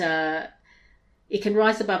that it can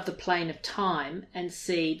rise above the plane of time and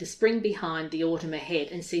see the spring behind, the autumn ahead,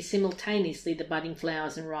 and see simultaneously the budding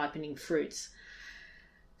flowers and ripening fruits.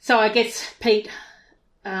 So I guess Pete,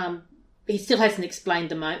 he still hasn't explained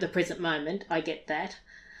the present moment. I get that,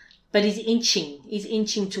 but he's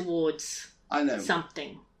inching towards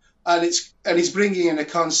something. And he's bringing in a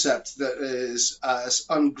concept that is as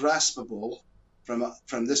ungraspable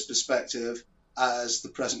from this perspective as the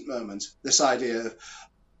present moment.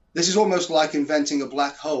 This is almost like inventing a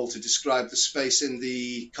black hole to describe the space in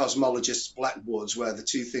the cosmologists' blackboards, where the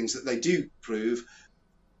two things that they do prove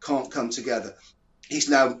can't come together. He's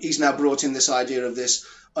now brought in this idea of this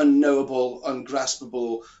unknowable,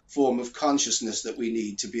 ungraspable form of consciousness that we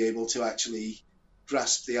need to be able to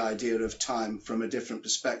grasp the idea of time from a different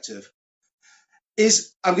perspective.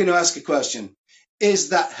 I'm going to ask a question. Is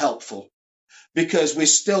that helpful? Because we're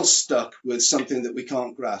still stuck with something that we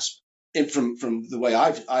can't grasp. From the way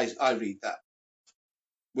I read that,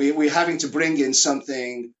 we're having to bring in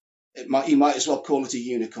something. You might as well call it a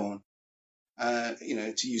unicorn.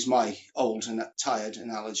 To use my old and tired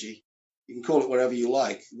analogy, you can call it whatever you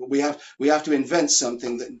like. We have to invent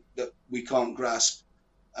something that we can't grasp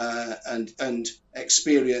and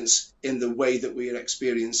experience in the way that we are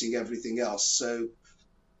experiencing everything else. So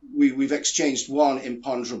we've exchanged one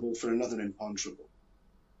imponderable for another imponderable.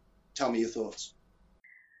 Tell me your thoughts.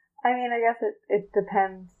 I mean, I guess it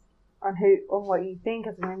depends on what you think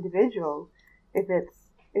as an individual, if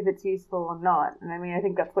it's useful or not. And I mean, I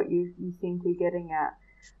think that's what you seem to be getting at.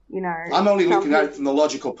 I'm only looking at it from the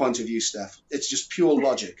logical point of view, Steph. It's just pure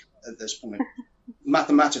logic at this point,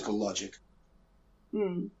 mathematical logic.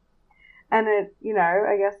 And I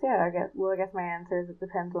guess my answer is it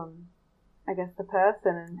depends on, I guess, the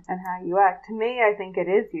person and how you act. To me, I think it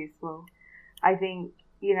is useful. I think,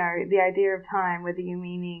 the idea of time, whether you're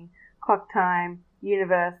meaning clock time,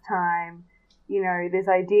 universe time, this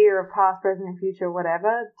idea of past, present, and future,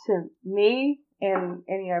 whatever, to me, in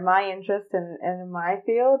my interest and in my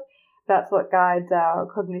field, that's what guides our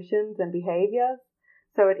cognitions and behaviors.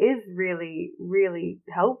 So it is really, really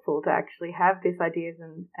helpful to actually have these ideas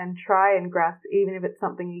and try and grasp, even if it's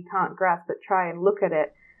something you can't grasp, but try and look at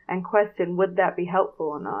it and question, would that be helpful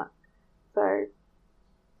or not? So,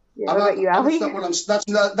 yeah, what about you, Ali?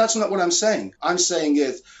 That's not what I'm saying. I'm saying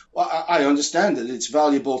I understand that it's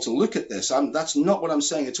valuable to look at this. That's not what I'm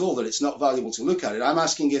saying at all, that it's not valuable to look at it. I'm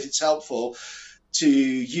asking if it's helpful to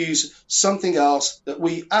use something else that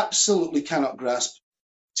we absolutely cannot grasp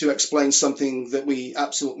to explain something that we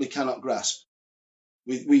absolutely cannot grasp.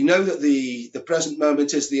 We know that the present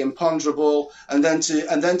moment is the imponderable, and then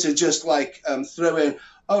to just throw in,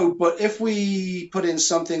 oh, but if we put in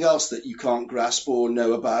something else that you can't grasp or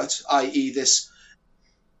know about, i.e. this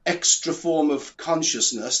extra form of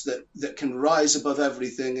consciousness that can rise above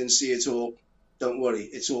everything and see it all, don't worry,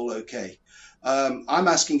 it's all okay. I'm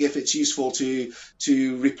asking if it's useful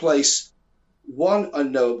to replace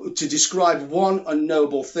to describe one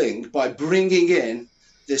unknowable thing by bringing in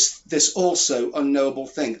this also unknowable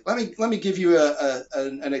thing. Let me give you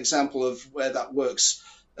an example of where that works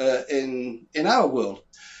in our world.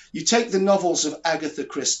 You take the novels of Agatha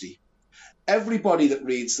Christie. Everybody that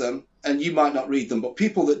reads them, and you might not read them, but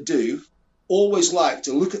people that do, always like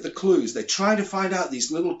to look at the clues. They try to find out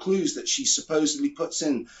these little clues that she supposedly puts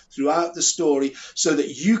in throughout the story so that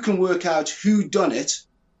you can work out who done it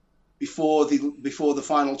before the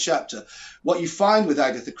final chapter. What you find with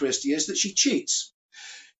Agatha Christie is that she cheats.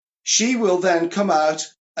 She will then come out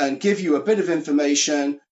and give you a bit of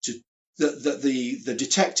information that the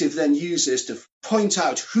detective then uses to point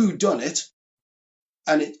out who done it,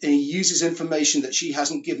 and he uses information that she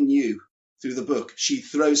hasn't given you through the book. She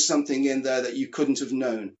throws something in there that you couldn't have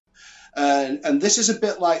known. And this is a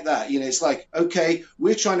bit like that. It's like, okay,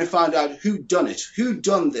 we're trying to find out who done it, who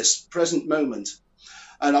done this present moment.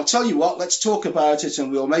 And I'll tell you what, let's talk about it,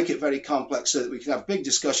 and we'll make it very complex so that we can have big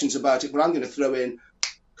discussions about it, but I'm going to throw in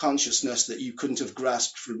consciousness that you couldn't have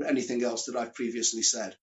grasped from anything else that I've previously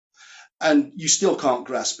said. And you still can't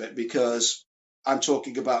grasp it because I'm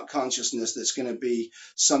talking about consciousness that's going to be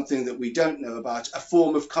something that we don't know about, a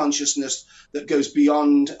form of consciousness that goes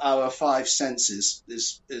beyond our five senses,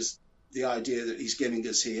 is the idea that he's giving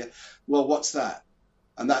us here. Well, what's that?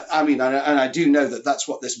 And I do know that that's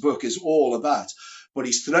what this book is all about, but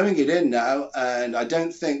he's throwing it in now, and I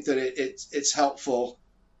don't think that it's helpful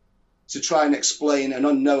to try and explain an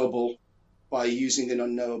unknowable by using an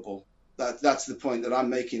unknowable. That's the point that I'm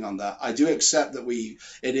making on that. I do accept that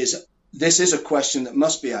this is a question that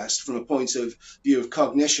must be asked from a point of view of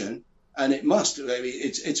cognition, and it must. I mean,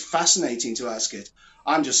 it's fascinating to ask it.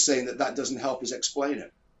 I'm just saying that doesn't help us explain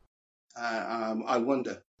it. I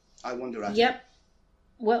wonder. Yep.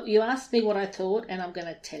 Well, you asked me what I thought, and I'm going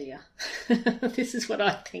to tell you. This is what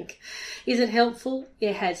I think. Is it helpful?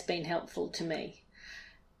 It has been helpful to me,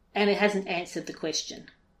 and it hasn't answered the question.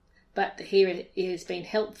 But here it has been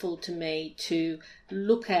helpful to me to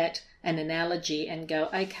look at an analogy and go,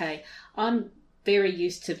 okay, I'm very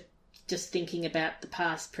used to just thinking about the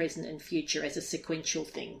past, present and future as a sequential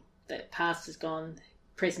thing. The past is gone,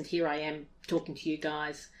 present, here I am talking to you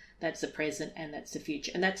guys, that's the present and that's the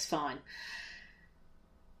future, and that's fine.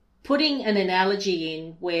 Putting an analogy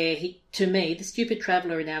in where to me, the stupid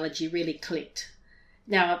traveller analogy really clicked.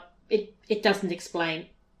 Now, it doesn't explain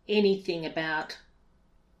anything about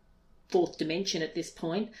fourth dimension at this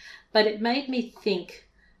point, but it made me think,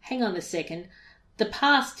 hang on a second, the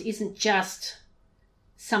past isn't just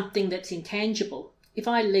something that's intangible. If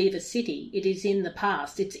I leave a city, it is in the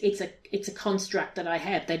past. It's a construct that I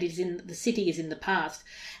have that is in the city is in the past,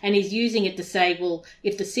 and he's using it to say, well,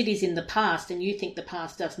 if the city's in the past and you think the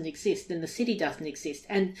past doesn't exist, then the city doesn't exist,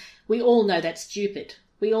 and we all know that's stupid.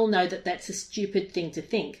 We all know that that's a stupid thing to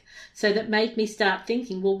think. So that made me start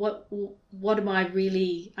thinking, well, what am I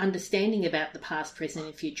really understanding about the past, present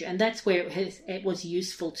and future? And that's where it was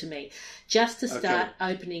useful to me, just to start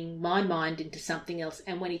opening my mind into something else.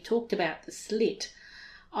 And when he talked about the slit,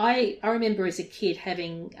 I remember as a kid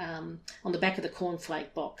having, on the back of the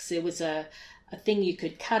cornflake box, there was a thing you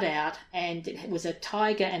could cut out, and it was a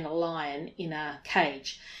tiger and a lion in a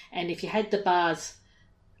cage. And if you had the bars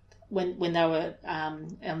when they were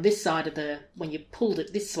on this side of when you pulled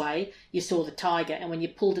it this way, you saw the tiger, and when you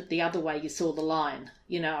pulled it the other way, you saw the lion.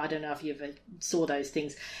 You know, I don't know if you ever saw those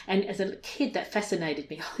things. And as a kid, that fascinated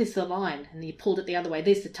me. Oh, there's the lion, and you pulled it the other way,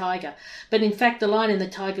 there's the tiger. But in fact, the lion and the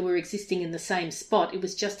tiger were existing in the same spot. It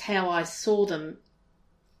was just how I saw them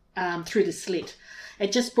through the slit.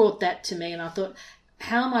 It just brought that to me, and I thought,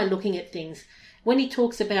 how am I looking at things? When he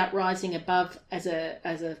talks about rising above as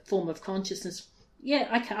a form of consciousness, yeah,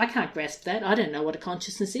 I can't grasp that. I don't know what a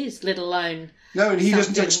consciousness is, let alone... No, and he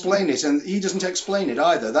doesn't explain it, and he doesn't explain it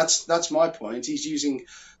either. That's my point. He's using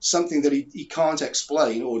something that he can't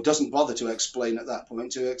explain, or doesn't bother to explain at that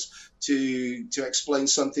point, to explain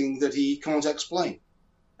something that he can't explain.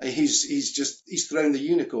 He's thrown the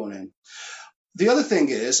unicorn in. The other thing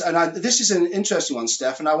is, and this is an interesting one,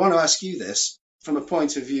 Steph, and I want to ask you this from a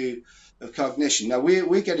point of view of cognition. Now,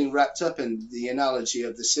 we're getting wrapped up in the analogy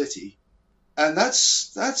of the city. And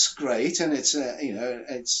that's great, and it's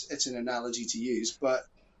an analogy to use. But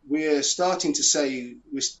we're starting to say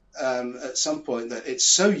at some point that it's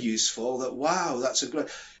so useful that wow, that's a great.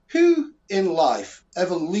 Who in life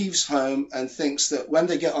ever leaves home and thinks that when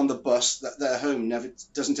they get on the bus that their home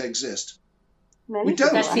doesn't exist? We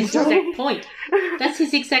don't. That's his exact point. That's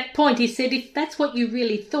his exact point. He said, if that's what you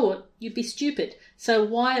really thought, you'd be stupid. So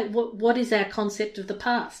why? What is our concept of the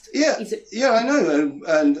past? Yeah, I know,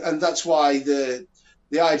 and that's why the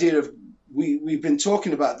idea of we've been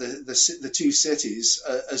talking about the two cities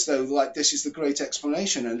as though like this is the great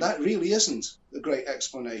explanation, and that really isn't the great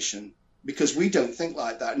explanation because we don't think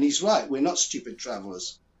like that. And he's right. We're not stupid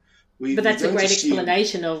travellers. But that's a great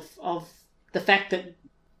explanation of the fact that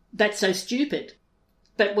that's so stupid.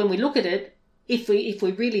 But when we look at it, if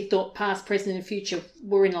we really thought past, present and future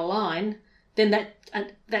were in a line, then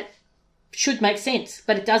that should make sense,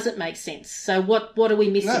 but it doesn't make sense. So what are we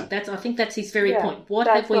missing? No. I think that's his very point. What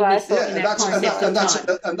have we missed in our concept of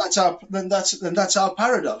time? And that's our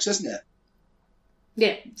paradox, isn't it?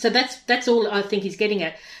 Yeah. So that's all I think he's getting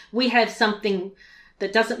at. We have something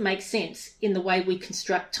that doesn't make sense in the way we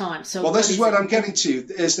construct time. So well, this is what I'm getting to,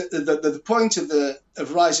 is that the point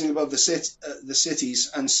of rising above the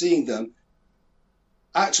cities and seeing them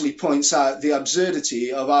actually points out the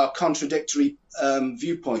absurdity of our contradictory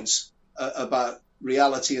viewpoints about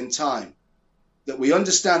reality and time. That we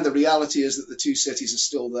understand the reality is that the two cities are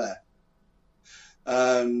still there.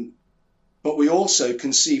 But we also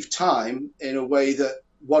conceive time in a way that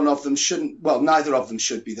one of them shouldn't, well, neither of them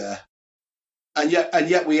should be there. And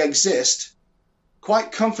yet we exist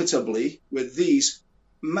quite comfortably with these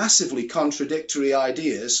massively contradictory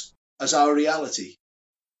ideas as our reality.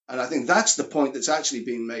 And I think that's the point that's actually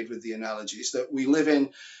being made with the analogies, that we live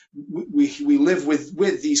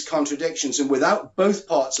with these contradictions, and without both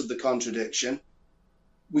parts of the contradiction,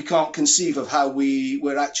 we can't conceive of how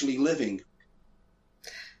we're actually living.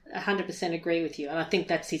 100% agree with you, and I think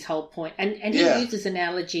that's his whole point. And he uses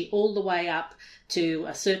analogy all the way up to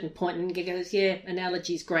a certain point, and he goes, "Yeah,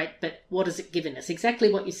 analogy's great, but what has it given us?"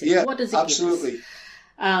 Exactly what you said. Yeah, what does it absolutely. give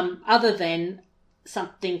us? Other than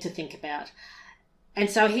something to think about. And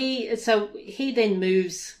so he then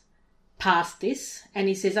moves past this, and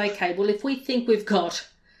he says, "Okay, well, if we think we've got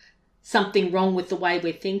something wrong with the way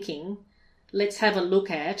we're thinking, let's have a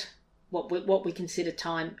look at what we consider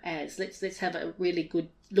time as. Let's have a really good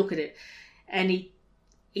look at it." And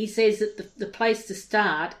he says that the place to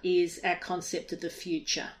start is our concept of the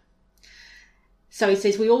future. So he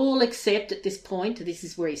says we all accept at this point, this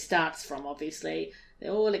is where he starts from, obviously, they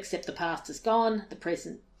all accept the past is gone, the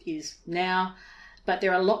present is now, but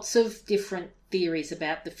there are lots of different theories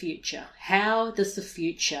about the future. How does the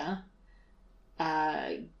future,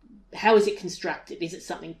 how is it constructed? Is it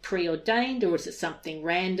something preordained, or is it something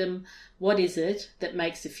random? What is it that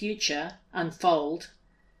makes the future unfold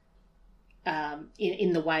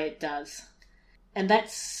in the way it does? And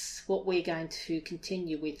that's what we're going to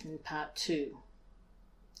continue with in part 2.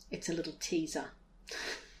 It's a little teaser.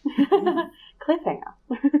 Cliffhanger.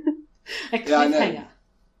 A cliffhanger.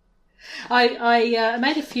 I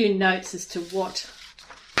made a few notes as to what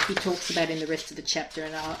he talks about in the rest of the chapter,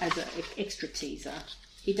 and as an extra teaser.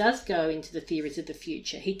 He does go into the theories of the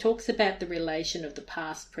future. He talks about the relation of the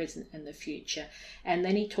past, present, and the future. And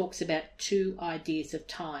then he talks about 2 ideas of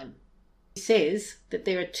time. He says that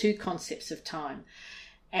there are 2 concepts of time.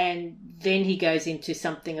 And then he goes into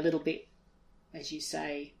something a little bit, as you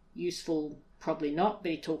say, useful, probably not,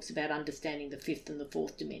 but he talks about understanding the 5th and the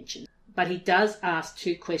 4th dimension. But he does ask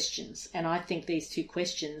 2 questions, and I think these 2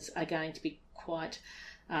 questions are going to be quite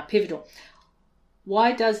pivotal.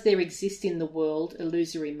 Why does there exist in the world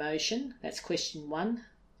illusory motion? That's question 1.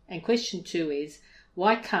 And question 2 is,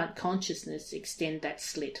 why can't consciousness extend that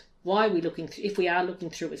slit? Why are we looking through, if we are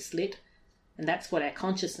looking through a slit, and that's what our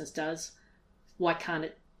consciousness does, why can't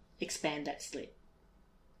it expand that slit?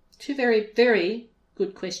 2 very, very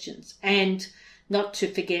good questions. And not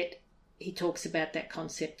to forget, he talks about that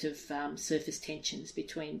concept of surface tensions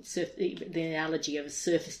between, the analogy of a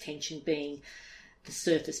surface tension being the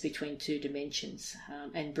surface between 2 dimensions,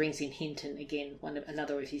 and brings in Hinton again,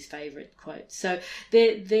 another of his favourite quotes. So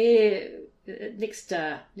their next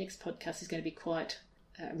podcast is going to be quite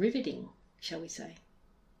riveting, shall we say?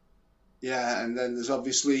 Yeah, and then there's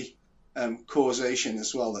obviously causation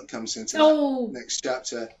as well that comes into that next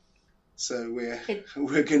chapter. So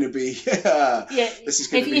we're going to be this is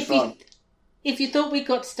going to be fun. If you thought we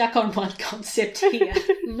got stuck on one concept here,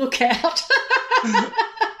 look out.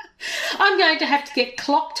 I'm going to have to get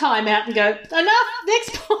clock time out and go, enough,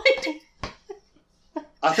 next point.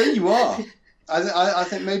 I think you are. I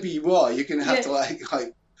think maybe you are. You're going to have to like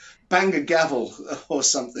bang a gavel or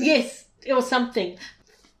something. Yes, or something.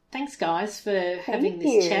 Thanks, guys, for having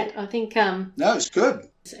this chat. I think... no, it's good.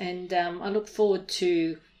 And I look forward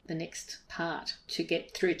to the next part, to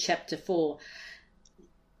get through chapter 4.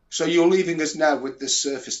 So you're leaving us now with this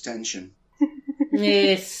surface tension.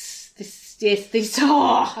 Yes, this.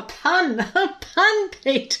 Oh, a pun,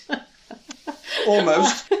 Pete.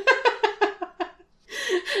 Almost.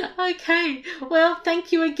 Okay, well,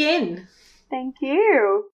 thank you again. Thank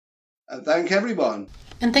you. And thank everyone.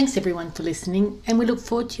 And thanks everyone for listening, and we look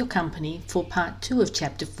forward to your company for part 2 of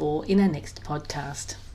chapter 4 in our next podcast.